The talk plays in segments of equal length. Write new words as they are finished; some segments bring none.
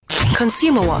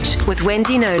Consumer Watch with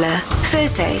Wendy Knowler.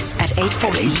 Thursdays at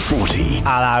 8:40. 8:40.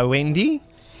 Hello, Wendy.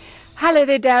 Hello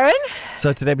there, Darren.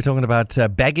 So today we're talking about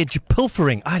baggage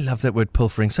pilfering. I love that word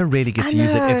pilfering. So rarely get to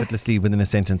use it effortlessly within a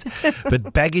sentence.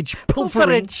 But baggage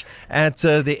pilfering at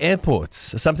the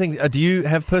airports. Something, do you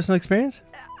have personal experience?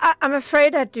 I'm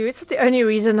afraid I do. It's the only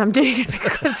reason I'm doing it,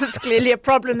 because it's clearly a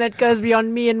problem that goes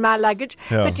beyond me and my luggage.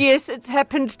 Yeah. But yes, it's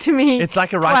happened to me. It's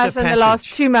like a rite twice of in the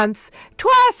last 2 months.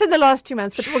 Twice in the last 2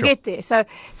 months, but we'll get there. So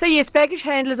yes, baggage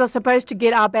handlers are supposed to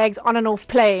get our bags on and off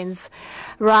planes,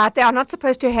 right? They are not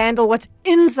supposed to handle what's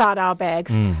inside our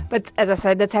bags. But as I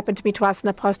said, that's happened to me twice in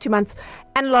the past 2 months,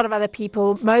 and a lot of other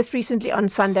people. Most recently on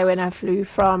Sunday when I flew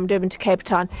from Durban to Cape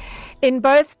Town. In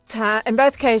both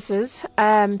cases.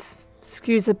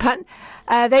 Excuse the pun.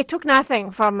 They took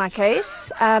nothing from my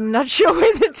case. I'm not sure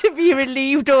whether to be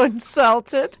relieved or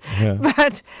insulted,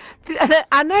 but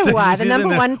I know why. The number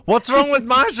one. What's wrong with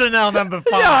my Chanel number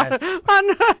 5?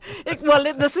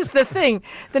 Well, this is the thing.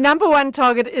 The number one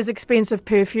target is expensive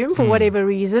perfume for whatever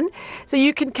reason. So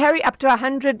you can carry up to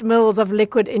 100 mils of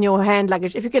liquid in your hand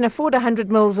luggage. If you can afford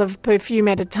 100 mils of perfume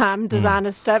at a time,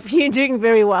 designer stuff, you're doing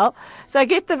very well. So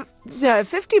get the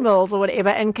 50 mils or whatever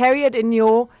and carry it in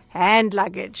your hand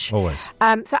luggage. Always.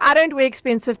 So I don't wear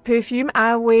expensive perfume.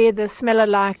 I wear the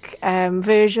smeller-like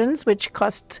versions, which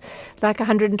cost like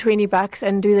 $120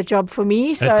 and do the job for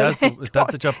me. So it does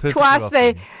the job perfectly. Twice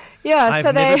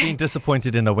I've never been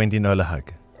disappointed in a Wendy Knowler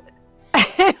hug.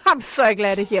 I'm so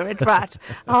glad to hear it. Right.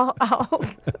 I'll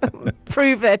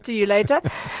prove that to you later.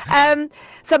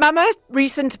 So my most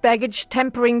recent baggage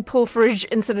tampering pilferage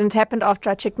incident happened after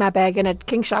I checked my bag in at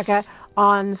King Shaka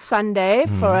on Sunday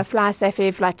for a FlySafe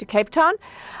Air flight to Cape Town.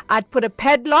 I'd put a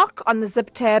padlock on the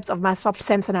zip tabs of my soft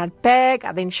Samsonite bag.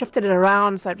 I then shifted it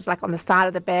around so it was like on the side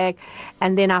of the bag.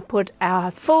 And then I put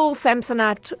a full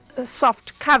Samsonite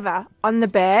soft cover on the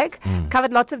bag.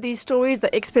 Covered lots of these stories.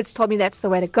 The experts told me that's the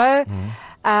way to go.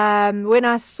 When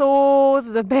I saw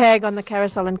the bag on the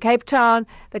carousel in Cape Town,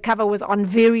 the cover was on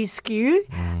very skew,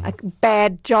 a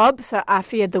bad job, so I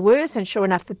feared the worst, and sure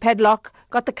enough, the padlock,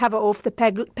 got the cover off, the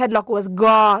padlock was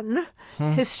gone.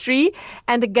 History.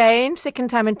 And again, second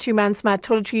time in 2 months, my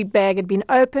toiletry bag had been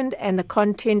opened and the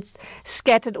contents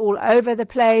scattered all over the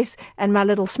place, and my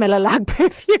little smeller-like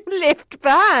perfume left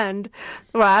behind,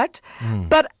 right?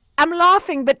 But I'm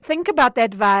laughing, but think about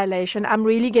that violation. I'm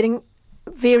really getting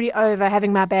very over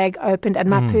having my bag opened and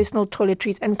my personal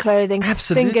toiletries and clothing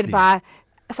fingered by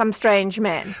some strange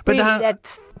man. But really,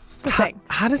 that's the thing.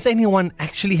 How does anyone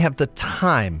actually have the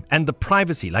time and the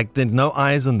privacy, like there's no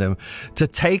eyes on them, to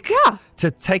take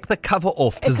the cover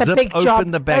off, to zip open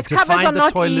the bag, to find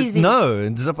the toilet? Easy. No,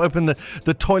 and zip open the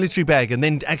toiletry bag, and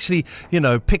then actually,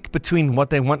 pick between what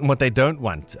they want and what they don't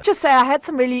want. Just say I had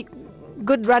some really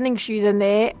good running shoes in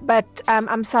there, but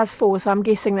I'm size 4, so I'm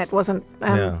guessing that wasn't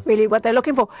really what they're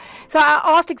looking for. So I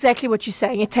asked exactly what you're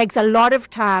saying. It takes a lot of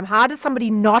time. How does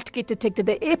somebody not get detected?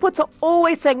 The airports are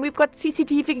always saying, we've got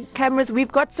CCTV cameras,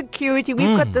 we've got security,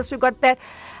 we've got this, we've got that.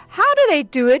 How do they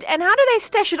do it, and how do they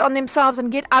stash it on themselves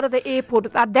and get out of the airport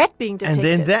without that being detected?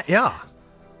 And then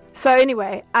So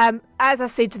anyway, as I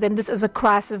said to them, this is a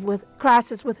crisis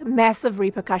with massive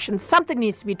repercussions. Something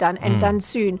needs to be done, and done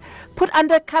soon. Put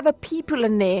undercover people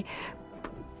in there.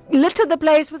 Litter the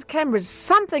place with cameras.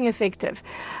 Something effective.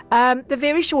 The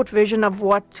very short version of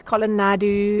what Colin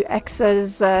Naidu,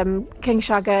 AXA's King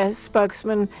Shaka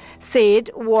spokesman, said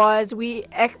was, we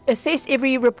assess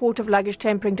every report of luggage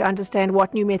tampering to understand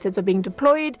what new methods are being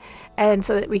deployed, and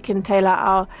so that we can tailor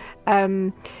our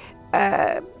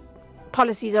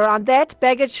policies around that.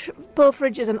 Baggage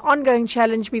pilferage is an ongoing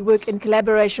challenge. We work in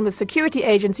collaboration with security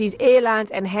agencies,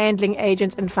 airlines, and handling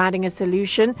agents in finding a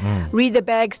solution. Read the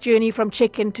bag's journey from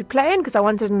check-in to plane, because I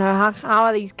wanted to know how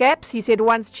are these gaps. He said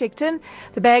once checked in,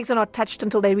 the bags are not touched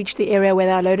until they reach the area where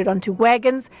they are loaded onto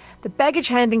wagons. The baggage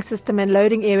handling system and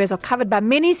loading areas are covered by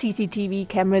many CCTV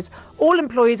cameras. All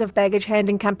employees of baggage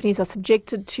handling companies are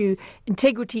subjected to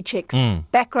integrity checks,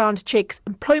 background checks,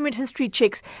 employment history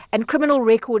checks, and criminal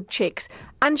record checks.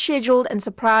 Unscheduled and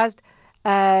surprised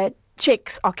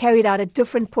checks are carried out at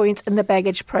different points in the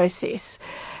baggage process.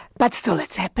 But still,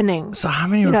 it's happening. So how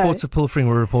many reports of pilfering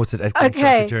were reported at King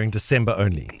Shaka during December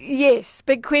only? Yes,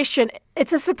 big question.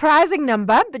 It's a surprising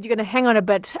number, but you're going to hang on a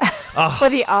bit for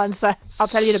the answer. I'll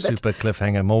tell you in a bit. Super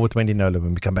cliffhanger. More with Wendy Knowler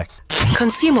when we come back.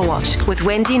 Consumer Watch with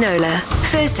Wendy Knowler.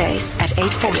 Thursdays at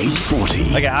 8:40.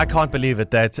 8:40. Okay, I can't believe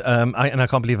it that, I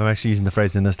can't believe I'm actually using the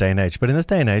phrase in this day and age, but in this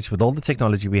day and age, with all the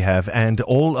technology we have and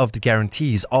all of the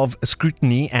guarantees of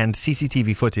scrutiny and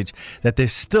CCTV footage, that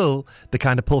there's still the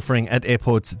kind of pilfering at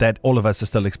airports that all of us are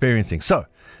still experiencing. So,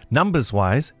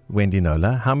 Numbers-wise, Wendy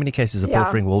Knowler, how many cases of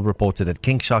pilfering will reported at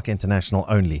King Shark International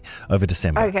only over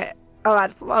December? Okay. All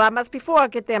right. Well, before I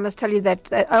get there, I must tell you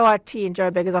that ORT in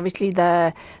Joburg is obviously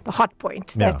the hot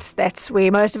point. That's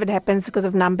where most of it happens because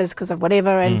of numbers, because of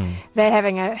whatever. And they're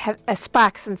having a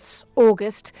spike since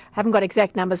August. I haven't got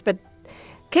exact numbers, but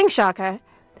King Shark,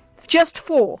 just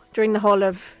 4 during the whole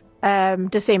of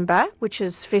December, which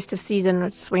is festive season.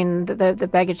 It's when the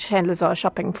baggage handlers are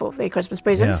shopping for their Christmas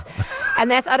presents. Yeah. And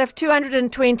that's out of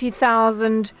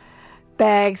 220,000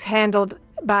 bags handled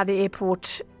by the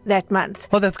airport that month.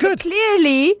 Well, that's good. But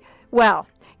clearly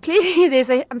there's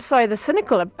the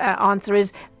cynical answer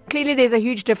is clearly there's a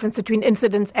huge difference between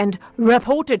incidents and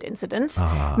reported incidents.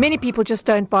 Many people just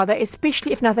don't bother,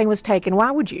 especially if nothing was taken.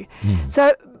 Why would you?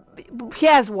 So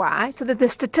here's why, so that the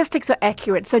statistics are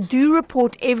accurate. So do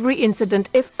report every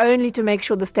incident, if only to make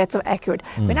sure the stats are accurate.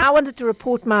 When I wanted to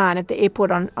report mine at the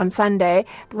airport on Sunday,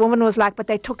 the woman was like, but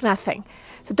they took nothing.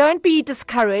 So don't be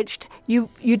discouraged.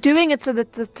 You're doing it so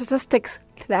that the statistics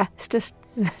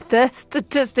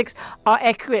are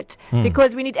accurate,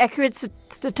 because we need accurate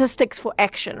statistics for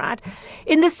action, right?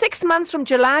 In the 6 months from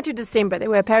July to December, there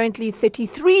were apparently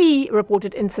 33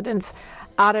 reported incidents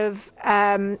out of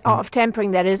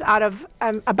tampering, that is, out of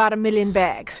about 1 million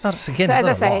bags. So as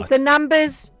I say, the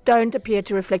numbers don't appear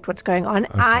to reflect what's going on.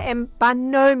 Okay. I am by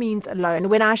no means alone.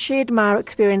 When I shared my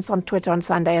experience on Twitter on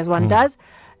Sunday, as one does,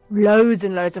 loads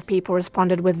and loads of people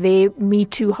responded with their Me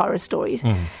Too horror stories.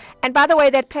 And by the way,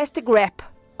 that plastic wrap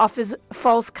offers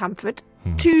false comfort.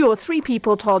 2 or 3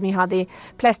 people told me how their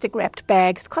plastic wrapped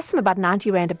bags, cost them about 90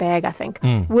 Rand a bag, I think,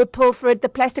 were pilfered. The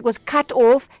plastic was cut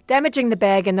off, damaging the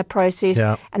bag in the process.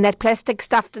 Yeah. And that plastic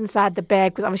stuffed inside the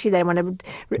bag, because obviously they want to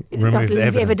not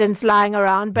leave evidence lying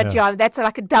around. But that's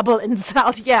like a double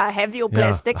insult. Yeah, have your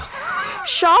plastic.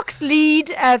 Shark's lead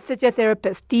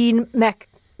physiotherapist, Dean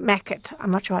Mackett,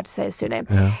 I'm not sure how to say his surname.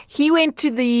 Yeah. He went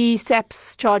to the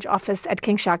SAPS charge office at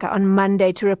King Shark on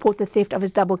Monday to report the theft of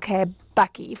his double cab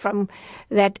Bucky from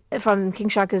King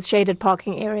Shark's shaded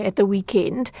parking area at the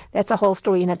weekend. That's a whole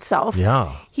story in itself.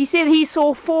 Yeah. He said he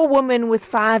saw 4 women with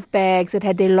 5 bags that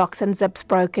had their locks and zips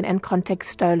broken and contacts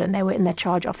stolen. They were in the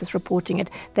charge office reporting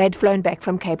it. They had flown back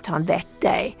from Cape Town that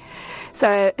day.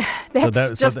 So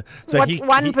that's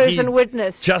one person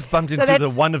witnessed. Just bumped into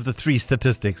one of the 3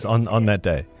 statistics on that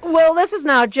day. Well, this is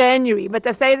now January, but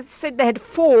they said they had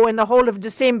 4 in the whole of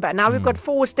December. Now we've got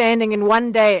 4 standing in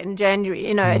one day in January.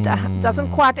 You know, it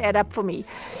doesn't quite add up for me.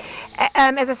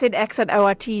 As I said, AXA and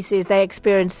ORT says they're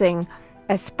experiencing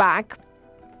a spike.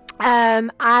 Fly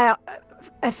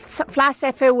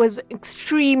Sapphire was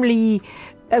extremely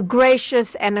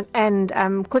gracious and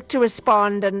quick to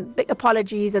respond, and big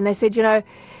apologies. And they said,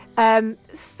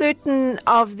 certain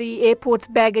of the airport's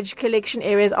baggage collection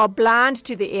areas are blind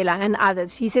to the airline and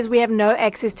others. He says we have no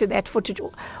access to that footage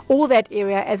or that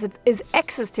area, as it is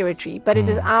access territory, but it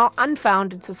is our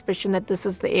unfounded suspicion that this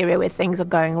is the area where things are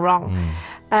going wrong.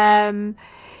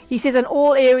 He says in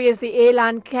all areas the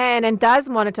airline can and does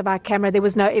monitor by camera. There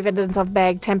was no evidence of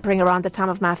bag tampering around the time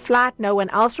of my flight. No one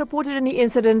else reported any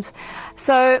incidents.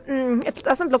 So it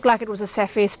doesn't look like it was a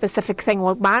Sapphire specific thing.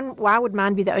 Well, why would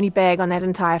mine be the only bag on that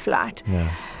entire flight? Yeah.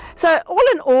 So all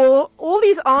in all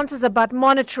these answers about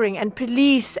monitoring and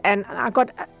police, and I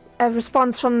got a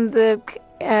response from the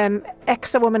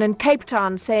AXA woman in Cape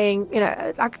Town saying,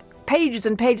 like pages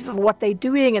and pages of what they're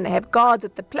doing, and they have guards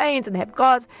at the planes, and they have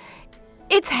guards.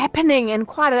 It's happening in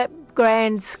quite a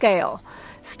grand scale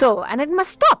still, and it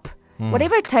must stop.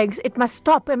 Whatever it takes, it must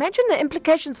stop. Imagine the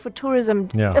implications for tourism,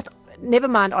 just never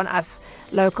mind on us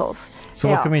locals. So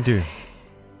what can we do?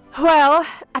 Well,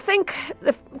 I think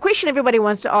the question everybody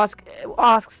wants to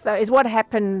asks though, is what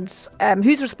happens,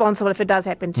 who's responsible if it does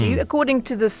happen to you? According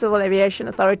to the Civil Aviation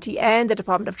Authority and the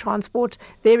Department of Transport,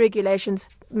 their regulations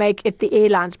make it the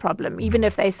airline's problem, even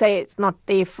if they say it's not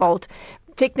their fault.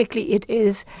 Technically it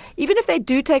is. Even if they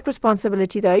do take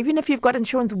responsibility though, even if you've got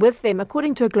insurance with them,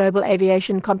 according to a global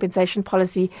aviation compensation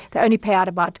policy, they only pay out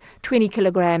about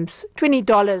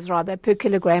 $20 rather per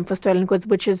kilogram for stolen goods,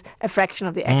 which is a fraction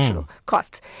of the actual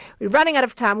costs. We're running out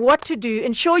of time. What to do?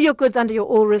 Insure your goods under your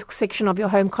all risk section of your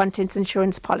home contents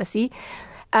insurance policy.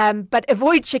 But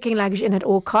avoid checking luggage in at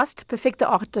all costs. Perfect the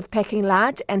art of packing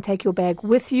light and take your bag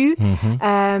with you.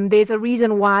 There's a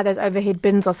reason why those overhead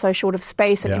bins are so short of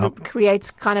space, and it creates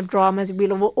kind of dramas.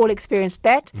 We'll all experience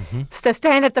that. So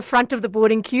stand at the front of the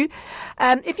boarding queue.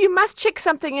 If you must check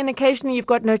something in occasionally, you've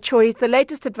got no choice. The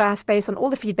latest advice based on all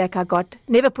the feedback I got: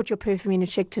 never put your perfume in a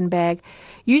checked-in bag.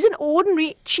 Use an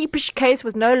ordinary cheapish case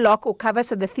with no lock or cover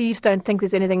so the thieves don't think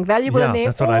there's anything valuable in there.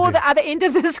 Or the other end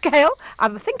of the scale, I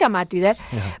think I might do that.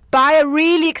 Buy a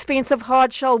really expensive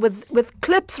hard shell with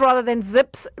clips rather than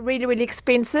zips, really, really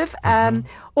expensive.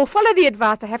 Or follow the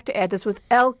advice, I have to add this, which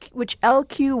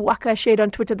LQ Waka shared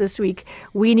on Twitter this week.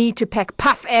 We need to pack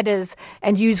puff adders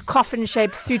and use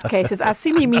coffin-shaped suitcases. I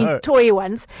assume he means toy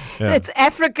ones. Yeah. It's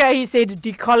Africa, he said,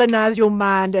 decolonize your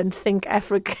mind and think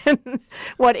African,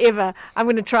 whatever. I'm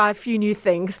going to try a few new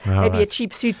things. Maybe a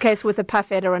cheap suitcase with a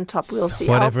puff adder on top. We'll see.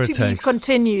 Whatever it takes.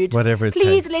 Continued. Whatever it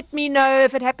Please takes. let me know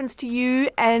if it happens to you,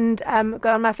 and go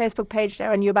on my Facebook page,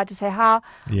 Darren. You're about to say how.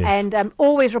 Yes. And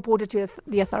always report it to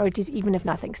the authorities, even if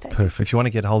nothing's taken. Perfect. If you want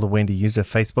to get hold of Wendy, use her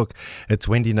Facebook. It's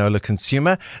Wendy Knowler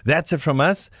Consumer. That's it from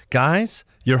us. Guys,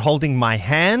 you're holding my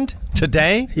hand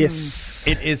today. Yes.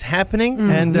 It is happening.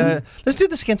 And let's do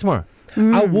this again tomorrow.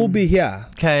 I will be here.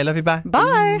 Okay, I love you. Bye.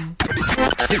 Bye.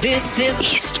 This is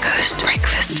East Coast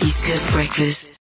Breakfast. East Coast Breakfast.